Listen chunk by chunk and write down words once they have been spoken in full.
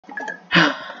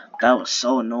That was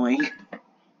so annoying.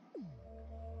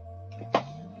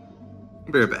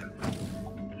 Be right back.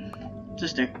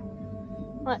 Sister.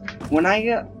 What? When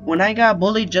I got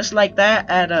bullied just like that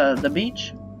at the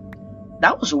beach,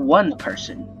 that was one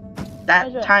person. That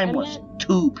Ezra, time was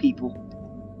 2 people.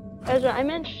 Ezra, I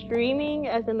meant streaming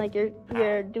as in like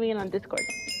you're doing it on Discord.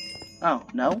 Oh,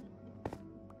 no?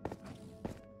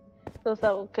 So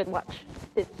Sal could watch.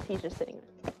 He's just sitting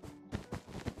there.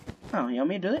 Oh, you want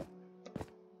me to do it?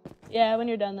 Yeah, when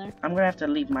you're done there. I'm gonna have to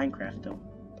leave Minecraft though.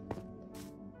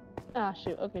 Ah,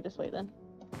 shoot. Okay, just wait then.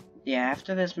 Yeah,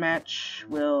 after this match,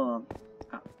 we'll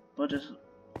just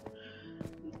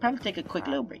probably take a quick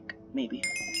little break, maybe.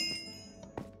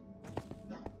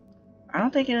 I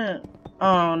don't think it.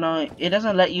 Oh no, it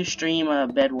doesn't let you stream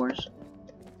Bedwars.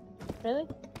 Really?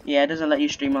 Yeah, it doesn't let you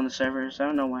stream on the servers. I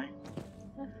don't know why.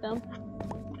 That's dumb.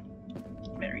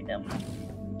 Very dumb.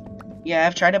 Yeah,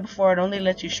 I've tried it before. It only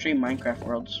lets you stream Minecraft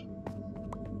worlds.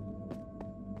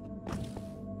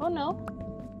 Oh no.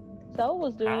 Sal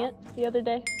was doing it the other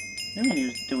day. I mean, he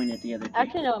was doing it the other day.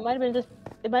 Actually, no. It might have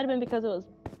been because it was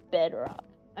Bedrock.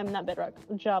 I'm not Bedrock.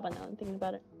 Java. Now I'm thinking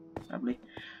about it. Probably.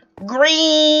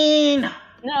 Green.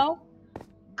 No.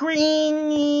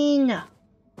 Green.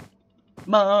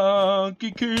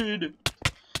 Monkey kid.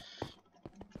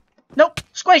 Nope.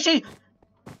 Squishy.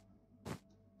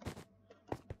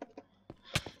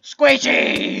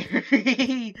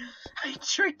 Squishy. I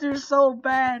tricked her so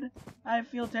bad. I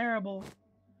feel terrible.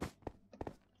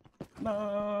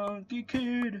 Monkey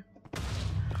kid.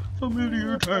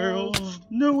 Familiar tales.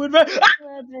 New adventures.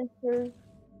 Adventures.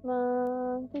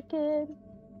 Monkey kid.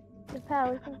 The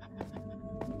power.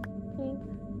 Hey.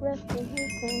 Okay,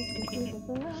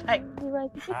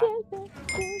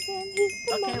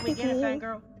 Okay, we get it,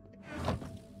 fangirl.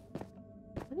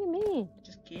 What do you mean?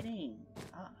 Just kidding.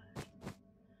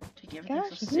 Take everything so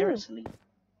Gosh, seriously.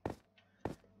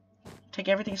 Take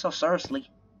everything so seriously.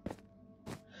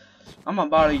 I'm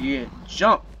about to get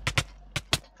jumped.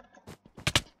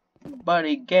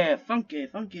 Body get funky,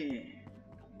 funky.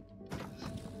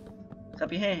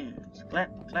 Clap your hands. Clap,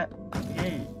 clap your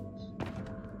hands.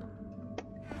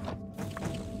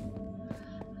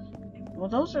 Well,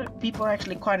 those people are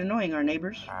actually quite annoying, our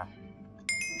neighbors.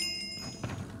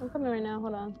 I'm coming right now.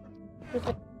 Hold on. Just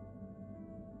like,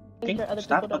 Okay, sure other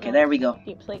stop. people don't Okay, know there we go.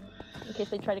 Deep sleep, in case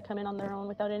they try to come in on their own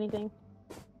without anything.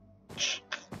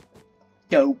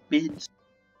 Yo, bids.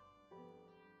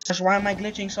 Why am I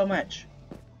glitching so much?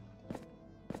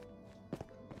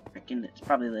 Freaking, it's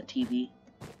probably the TV.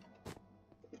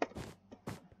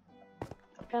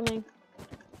 Coming.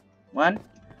 1.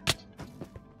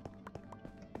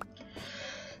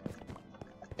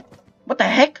 What the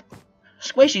heck?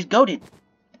 Squishy's goated.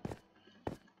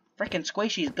 Freaking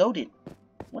Squishy's goated.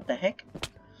 What the heck?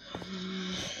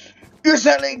 You're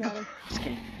selling. Just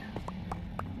kidding.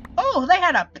 Oh, they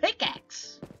had a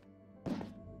pickaxe.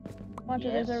 Watch it,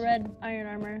 Yes. there's a red iron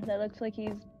armor that looks like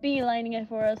he's beelining it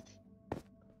for us.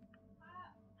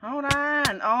 Hold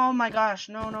on. Oh my gosh.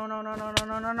 No, no, no, no, no, no,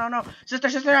 no, no, no, no. Sister,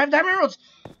 sister, I have emeralds.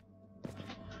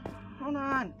 Hold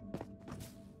on.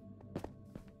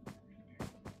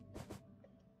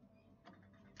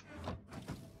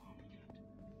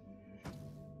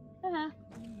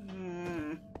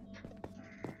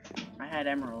 I had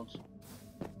emeralds.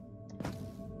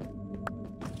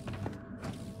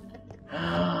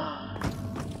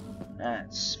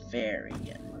 That's very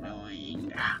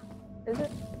annoying. Is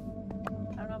it?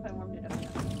 I don't know if I warmed it up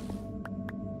enough.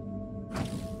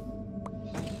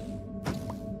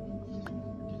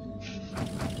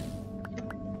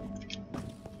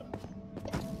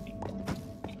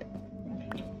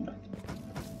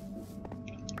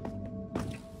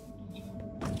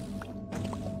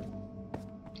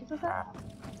 Is this that?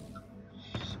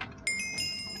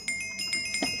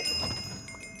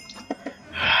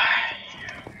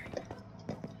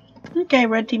 Okay,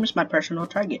 red team is my personal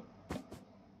target.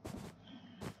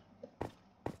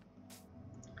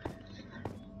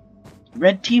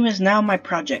 Red team is now my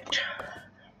project.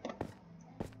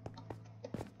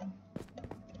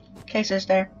 Okay,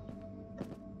 sister.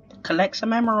 Collect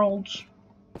some emeralds.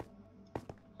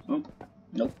 Oh,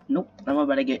 nope, nope. I'm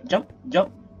about to get jump,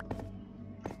 jump.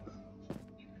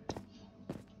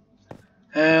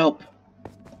 Help.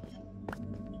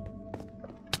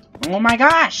 Oh my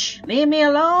gosh! Leave me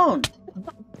alone!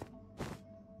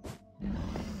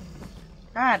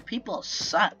 God, people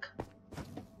suck.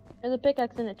 There's a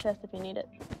pickaxe in the chest if you need it.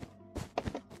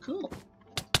 Cool.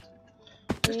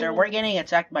 Sister, we're getting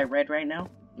attacked by red right now.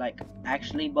 Like,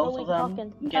 actually, both of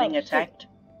them getting attacked.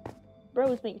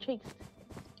 Bros make cheeks.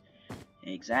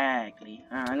 Exactly.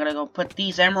 I'm gonna go put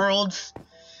these emeralds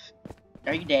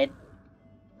Are you dead?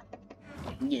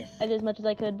 Yes. I did as much as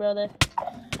I could, brother.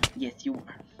 Yes, you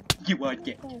are. You are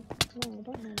dead. Okay. No, I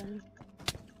don't have any.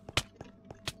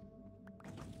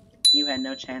 You had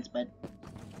no chance, bud.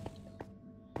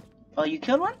 Oh, you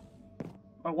killed one?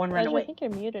 Or one ran away? I think you're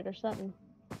muted or something.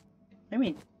 I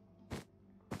mean,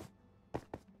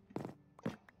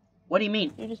 what do you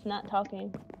mean? You're just not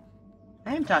talking.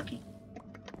 I am talking.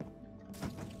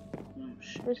 Oh,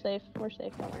 shit. We're safe. We're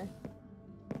safe. Don't worry.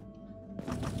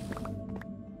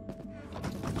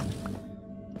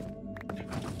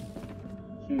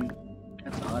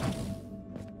 That's odd.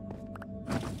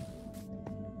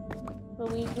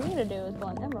 What we need to do is go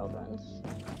on emerald runs.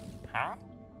 Huh?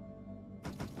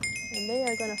 And they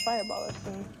are going to fireball us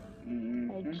soon.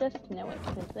 I just know it,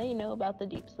 because they know about the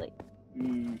deep sleep.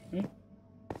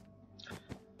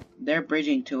 They're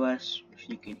bridging to us, if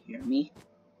you can hear me.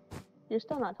 You're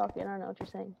still not talking. I don't know what you're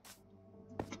saying.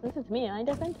 This is me. Am I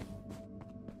deafened?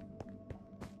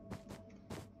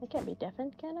 I can't be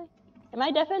deafened, can I? Am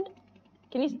I deafened?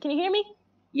 Can you hear me?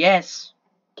 Yes.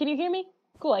 Can you hear me?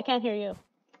 Cool, I can't hear you.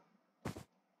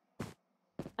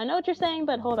 I know what you're saying,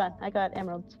 but hold on. I got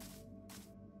emeralds.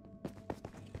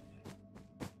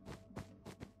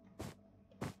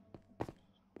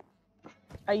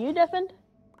 Are you deafened?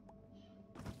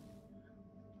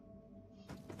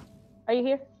 Are you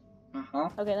here? Uh-huh.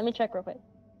 Okay, let me check real quick.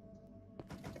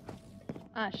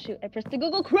 Ah, shoot. I pressed the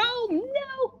Google Chrome!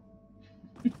 No!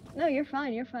 No, you're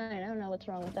fine. You're fine. I don't know what's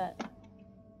wrong with that.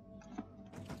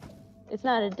 It's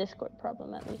not a Discord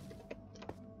problem, at least.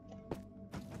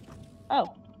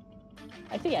 Oh.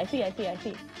 I see. I'm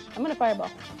gonna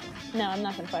fireball. No, I'm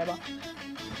not gonna fireball.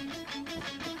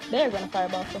 They're gonna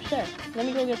fireball for sure. Let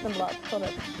me go get some blocks. Hold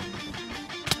up.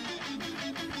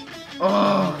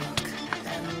 Oh!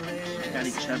 Got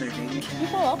each other, baby. You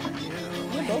fall off?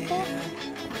 You both fall off?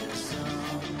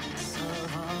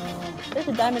 There's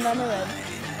a diamond armor red.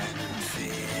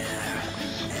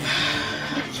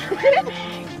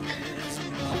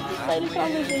 Exciting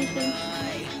conversation.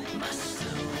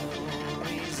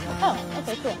 Oh,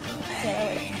 okay, cool. Yeah,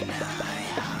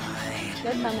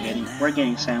 that works. We're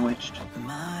getting sandwiched.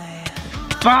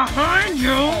 Behind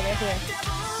you! Oh, they're here.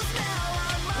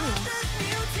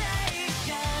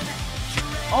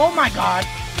 Oh my god!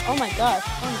 Oh my gosh.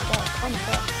 Oh my gosh. Oh my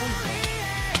gosh. Oh my gosh.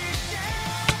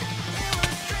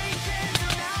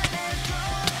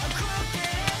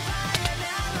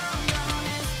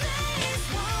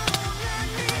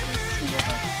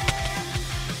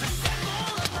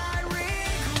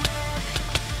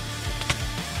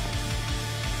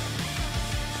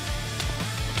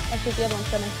 I think the other one's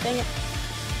coming. Dang it.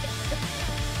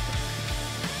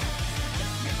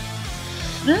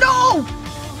 No!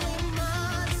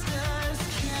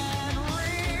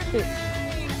 Shoot.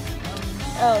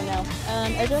 Oh no.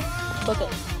 Ezra? Book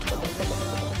it.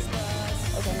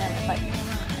 Okay, never mind. Fight.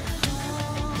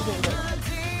 You're doing good.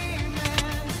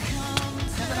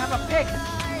 Doesn't have a pick!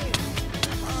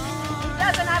 He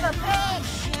doesn't have a pick!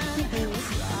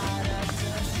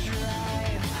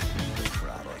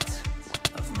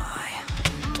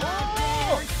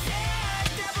 Oh!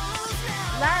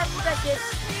 Last second!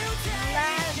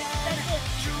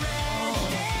 Oh.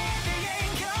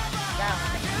 Down.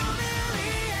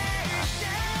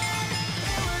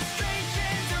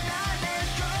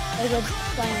 There's a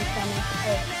flying coming.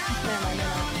 Oh, never mind.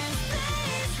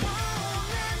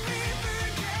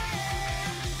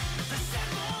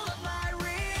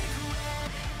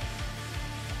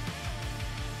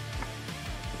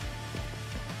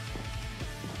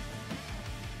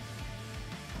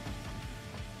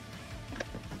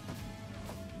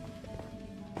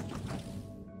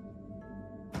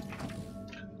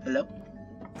 Hello?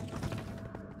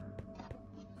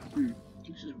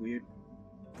 This is weird.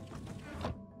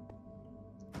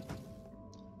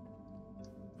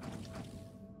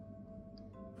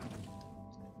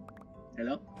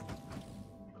 Hello?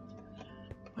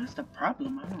 What's the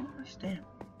problem? I don't understand.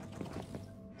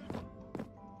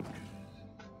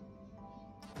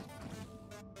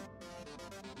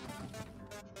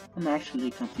 I'm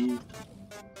actually confused.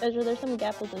 Ezra, there's some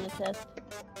gapples in the test.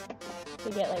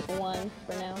 We get like 1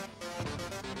 for now.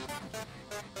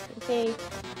 Okay.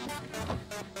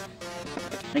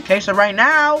 In case of right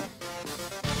now!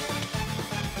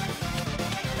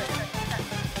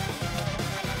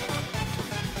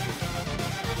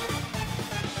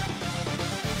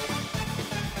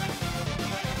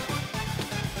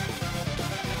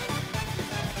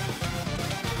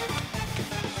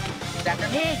 It's after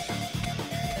me!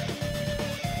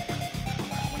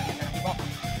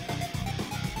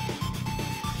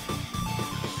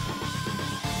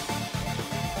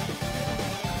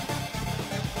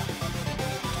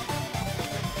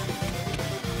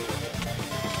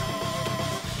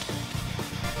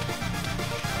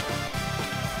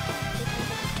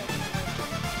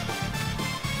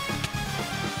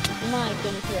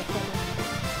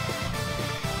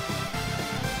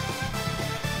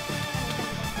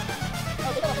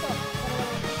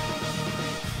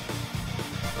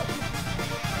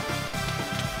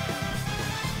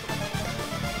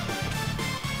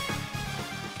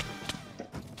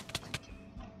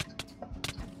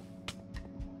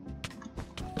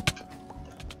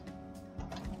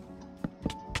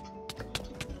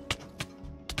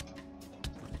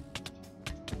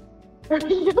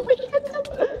 Actually,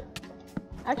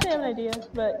 I have an idea,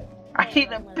 but I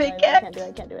need a pickaxe. I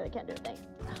can't do it. Thanks.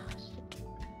 Oh, shit.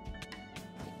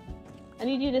 I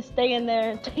need you to stay in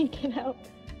there and take it out.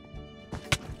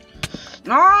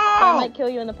 No! I might kill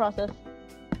you in the process.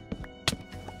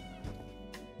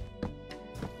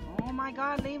 Oh my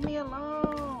god, leave me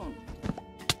alone.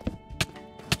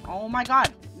 Oh my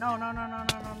god. No.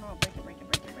 Break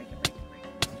it.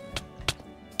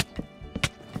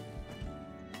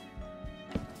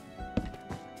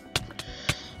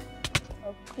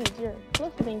 Oh, please, you're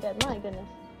close to being dead. My goodness.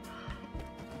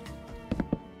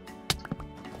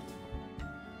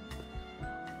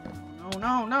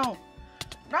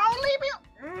 No, leave me.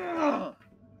 Ugh.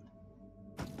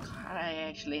 God, I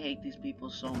actually hate these people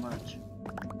so much.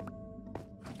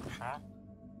 Huh?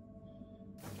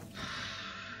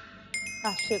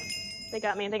 Ah, shoot. They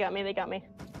got me.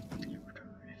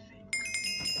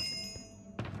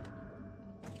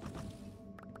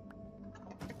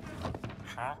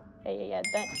 Huh? Yeah.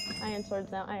 Iron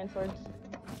swords now. Iron swords.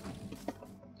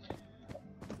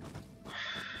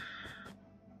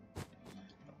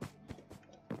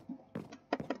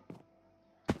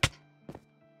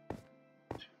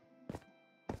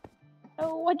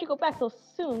 Oh, why'd you go back so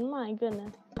soon? My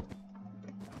goodness.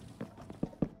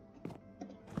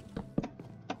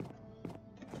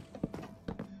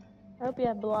 I hope you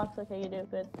have blocks. Okay, you do.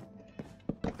 Good.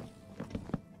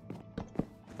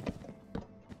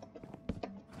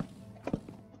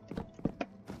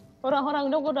 Hold on.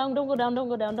 Don't go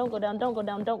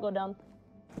down.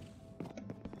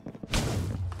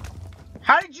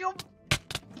 How did you?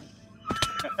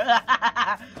 No.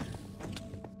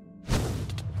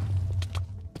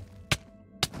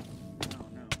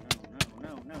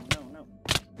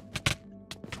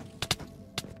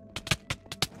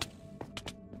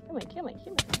 Kill me.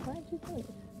 Why did you kill me?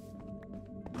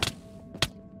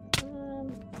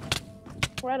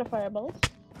 We're out of fireballs.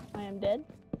 I am dead.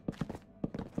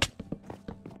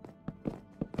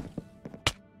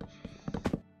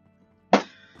 God,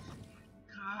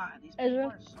 these people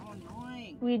are so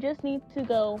annoying. We just need to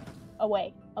go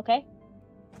away, okay?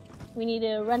 We need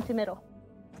to run to middle.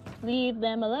 Leave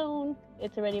them alone.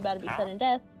 It's already about to be sudden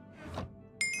death.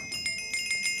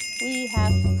 We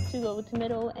have to go to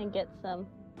middle and get some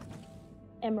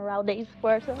emeralds for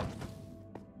ourselves.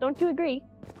 Don't you agree?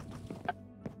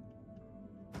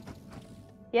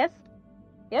 Yes?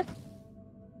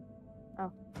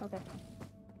 Oh, okay.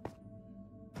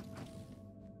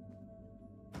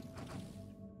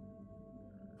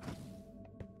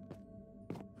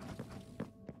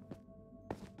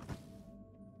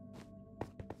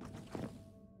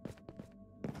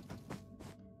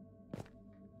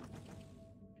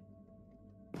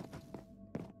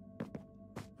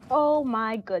 Oh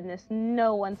my goodness,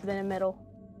 no one's been in middle.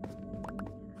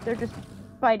 They're just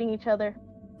fighting each other.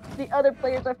 The other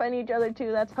players are fighting each other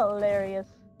too, that's hilarious.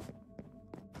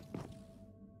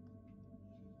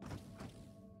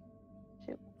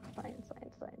 Shoot.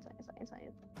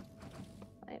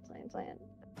 Science.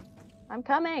 I'm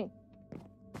coming!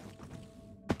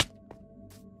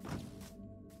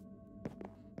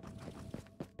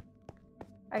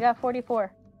 I got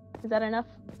 44. Is that enough?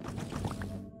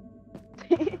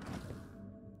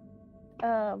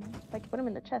 I can put them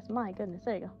in the chest. My goodness,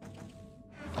 there you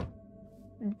go.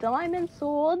 Diamond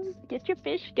swords. Get your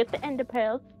fish. Get the ender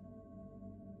pearls.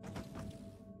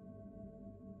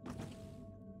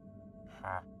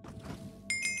 Huh?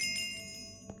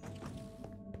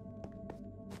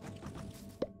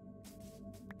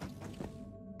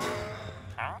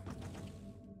 Huh?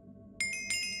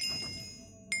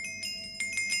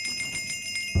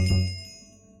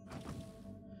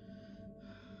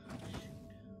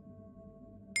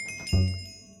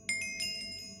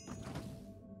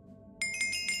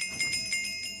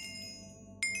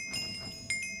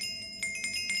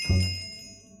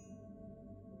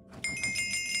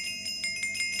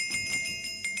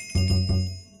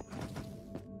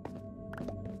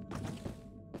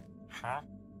 Huh?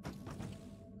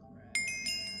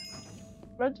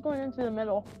 Red's going into the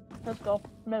middle. Let's go.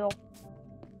 Middle.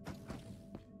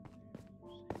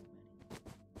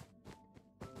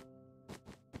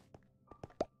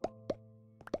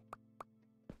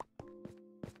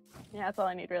 Yeah, that's all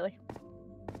I need, really.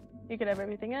 You could have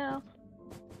everything else.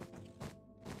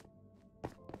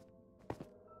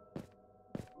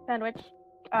 Sandwich.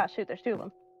 Ah, shoot, there's two of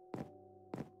them.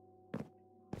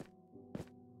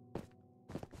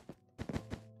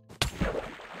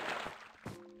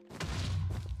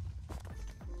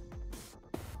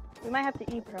 We might have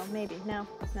to eat, bro. Maybe. No,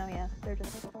 yeah. They're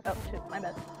just... Oh, shoot. My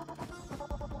bad.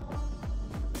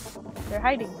 They're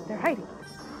hiding.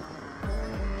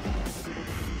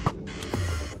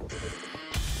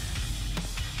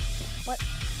 What?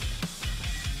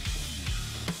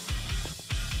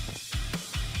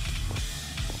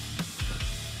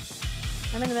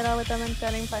 I'm in the middle with them and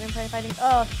fighting.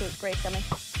 Oh shoot, great coming.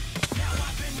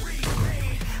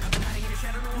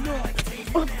 No.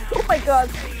 Oh my god.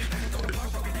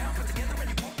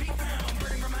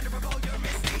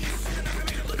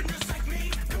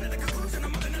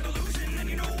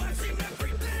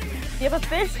 Do you have a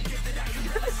fish?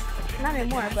 Not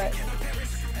anymore, but...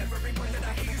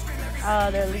 Oh,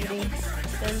 they're leading.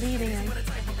 They're leading him.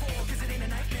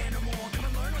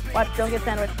 Watch, don't get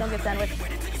sandwiched, don't get sandwiched.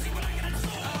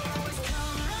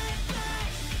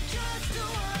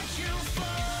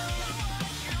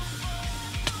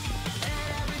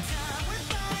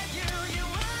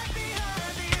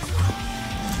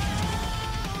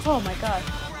 Oh my god.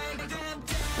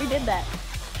 We did that.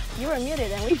 You were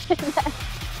muted and we did that.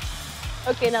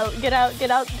 Okay, now get out,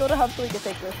 go to hub so we can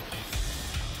take this.